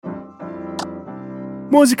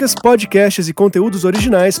Músicas, podcasts e conteúdos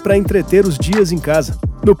originais para entreter os dias em casa.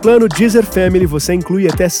 No plano Deezer Family você inclui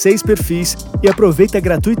até 6 perfis e aproveita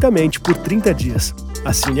gratuitamente por 30 dias.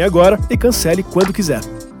 Assine agora e cancele quando quiser.